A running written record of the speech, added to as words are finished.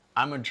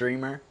I'm a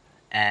dreamer,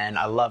 and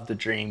I love to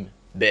dream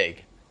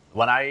big.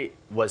 When I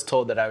was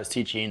told that I was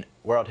teaching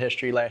world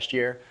history last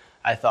year,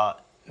 I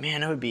thought,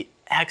 man, it would be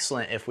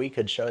excellent if we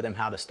could show them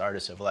how to start a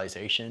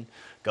civilization,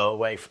 go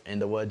away in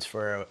the woods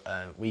for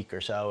a week or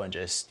so and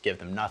just give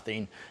them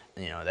nothing.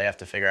 You know, they have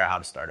to figure out how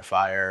to start a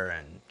fire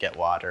and get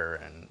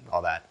water and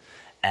all that.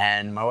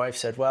 And my wife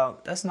said, well,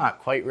 that's not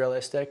quite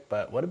realistic,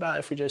 but what about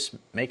if we just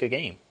make a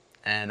game?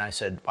 And I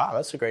said, wow,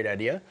 that's a great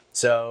idea.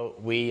 So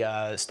we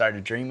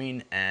started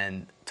dreaming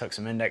and took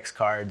some index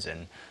cards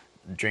and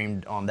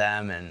dreamed on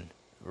them and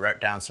wrote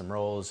down some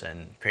rules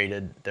and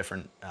created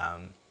different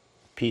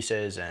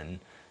pieces and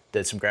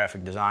did some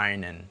graphic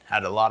design and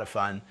had a lot of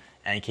fun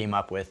and came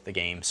up with the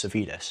game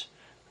Civitas.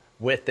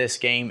 With this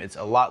game, it's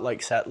a lot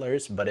like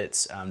Settlers, but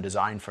it's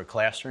designed for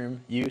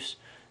classroom use.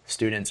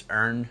 Students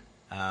earn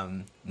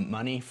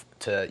money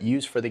to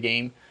use for the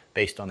game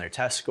based on their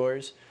test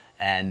scores.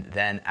 And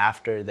then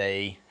after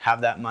they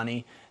have that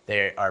money,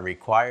 they are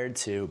required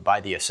to buy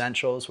the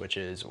essentials, which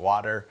is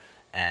water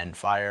and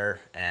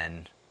fire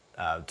and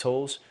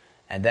tools.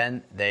 And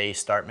then they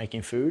start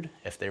making food.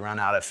 If they run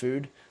out of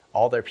food,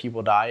 all their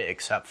people die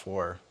except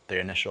for the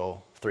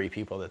initial 3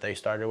 people that they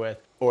started with,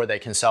 or they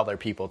can sell their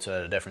people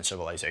to a different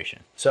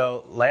civilization.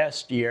 So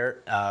last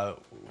year,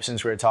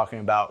 since we were talking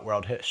about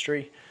world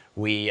history,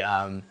 we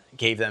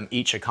gave them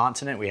each a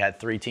continent. We had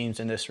 3 teams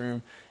in this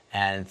room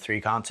and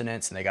 3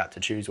 continents, and they got to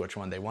choose which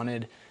one they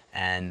wanted,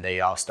 and they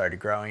all started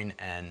growing,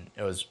 and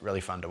it was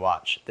really fun to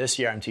watch. This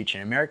year I'm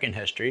teaching American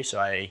history, so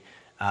I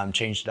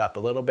changed it up a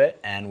little bit,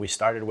 and we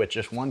started with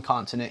just 1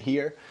 continent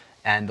here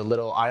and the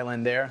little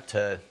island there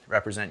to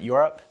represent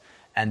Europe,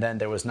 and then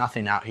there was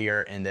nothing out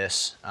here in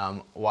this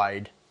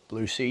wide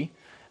blue sea.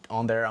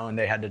 On their own,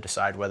 they had to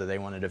decide whether they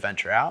wanted to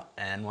venture out,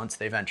 and once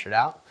they ventured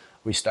out,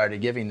 we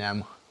started giving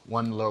them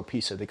 1 little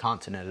piece of the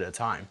continent at a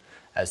time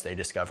as they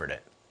discovered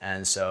it.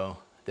 And so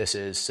this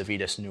is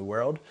Civitas New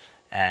World,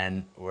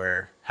 and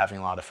we're having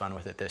a lot of fun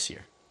with it this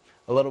year.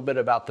 A little bit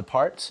about the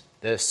parts.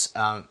 This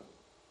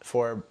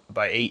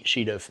 4x8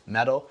 sheet of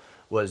metal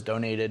was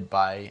donated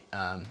by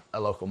a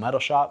local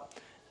metal shop.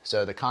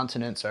 So the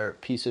continents are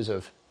pieces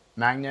of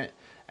magnet,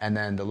 and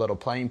then the little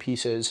playing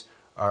pieces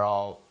are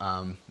all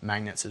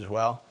magnets as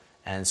well.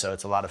 And so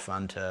it's a lot of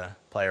fun to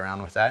play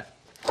around with that.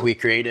 We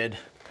created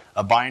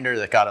a binder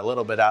that got a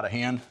little bit out of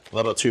hand, a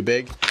little too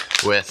big,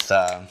 with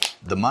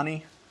the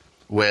money,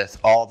 with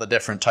all the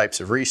different types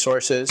of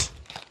resources,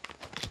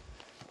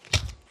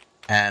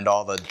 and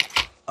all the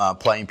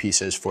playing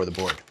pieces for the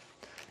board.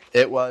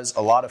 It was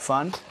a lot of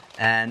fun,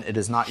 and it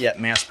is not yet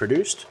mass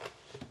produced,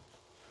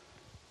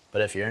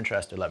 but if you're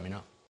interested, let me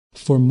know.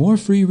 For more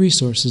free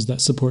resources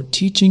that support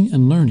teaching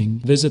and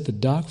learning, visit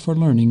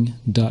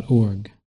thedocforlearning.org.